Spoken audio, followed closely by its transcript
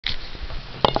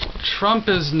Trump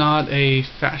is not a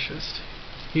fascist.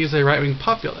 He's a right-wing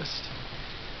populist.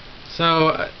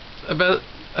 So,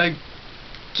 I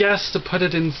guess to put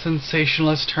it in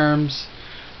sensationalist terms,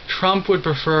 Trump would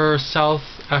prefer South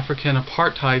African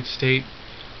apartheid state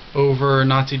over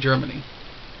Nazi Germany.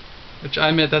 Which I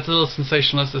admit, that's a little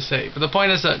sensationalist to say. But the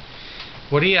point is that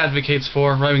what he advocates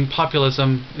for, right-wing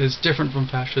populism, is different from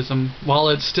fascism, while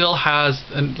it still has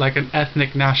an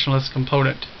ethnic nationalist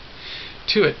component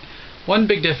to it. One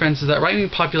big difference is that right-wing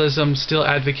populism still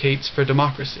advocates for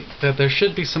democracy, that there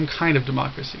should be some kind of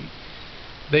democracy.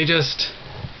 They just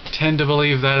tend to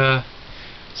believe that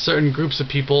certain groups of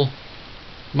people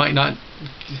might not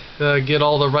get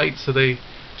all the rights that they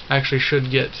actually should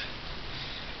get.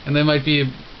 And they might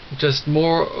be just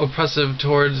more oppressive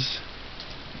towards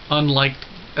unliked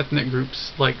ethnic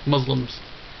groups like Muslims.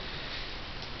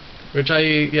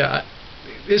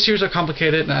 Issues are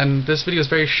complicated, and this video is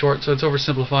very short, so it's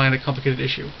oversimplifying a complicated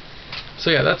issue. So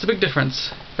yeah, that's a big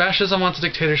difference. Fascism wants a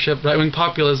dictatorship. Right-wing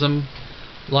populism,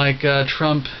 like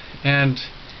Trump and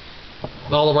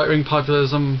all the right-wing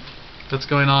populism that's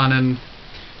going on in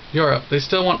Europe, they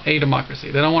still want a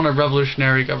democracy. They don't want a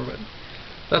revolutionary government.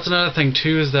 That's another thing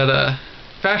too, is that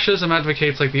fascism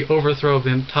advocates the overthrow of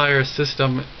the entire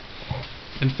system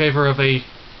in favor of a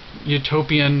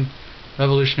utopian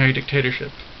revolutionary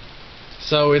dictatorship.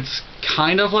 So it's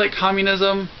kind of like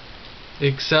communism,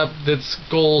 except its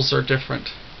goals are different.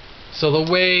 So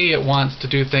the way it wants to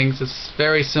do things is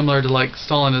very similar to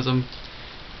Stalinism,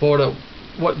 but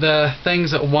what the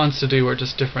things it wants to do are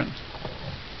just different.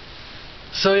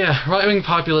 So yeah, right-wing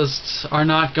populists are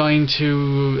not going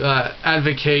to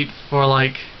advocate for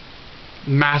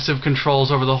massive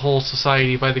controls over the whole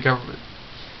society by the government.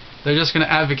 They're just going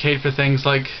to advocate for things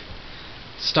like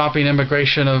stopping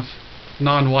immigration of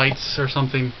non-whites or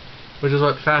something, which is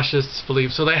what fascists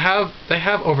believe. So they have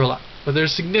overlap, but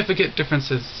there's significant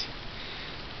differences.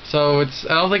 So I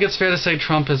don't think it's fair to say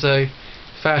Trump is a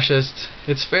fascist.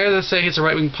 It's fair to say he's a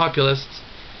right-wing populist,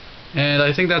 and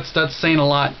I think that's saying a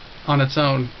lot on its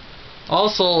own.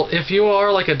 Also, if you are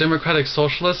a democratic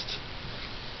socialist,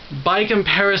 by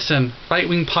comparison,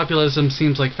 right-wing populism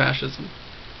seems like fascism,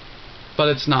 but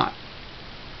it's not.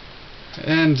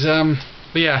 And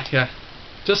but yeah.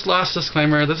 Just last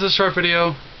disclaimer, this is a short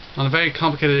video on a very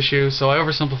complicated issue, so I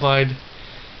oversimplified.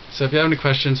 So if you have any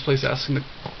questions, please ask in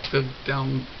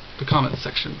the comments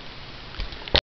section.